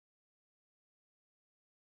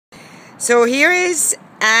So here is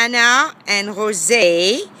Anna and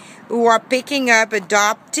Jose, who are picking up,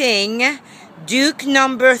 adopting Duke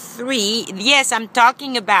number 3. Yes, I'm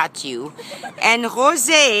talking about you. And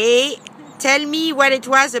Jose, tell me what it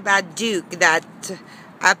was about Duke that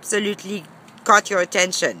absolutely caught your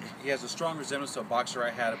attention. He has a strong resemblance to a boxer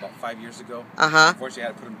I had about 5 years ago. Unfortunately, I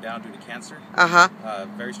had to put him down due to cancer.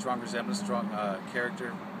 Very strong resemblance, strong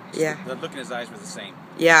character. Yeah. The look in his eyes was the same.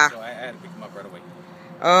 Yeah. So I had to pick him up right away.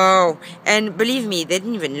 Oh, and believe me, they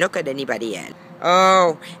didn't even look at anybody else.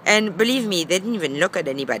 Oh, and believe me, they didn't even look at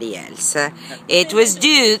anybody else. It was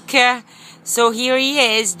Duke. So here he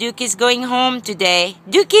is. Duke is going home today.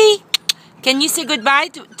 Dukey, can you say goodbye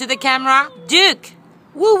to the camera? Duke!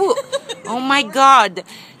 Woo woo! Oh my God,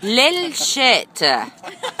 little shit.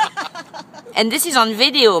 And this is on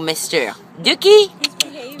video, mister. Dukey?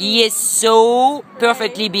 He is so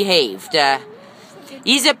perfectly behaved.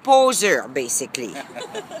 He's a poser, basically.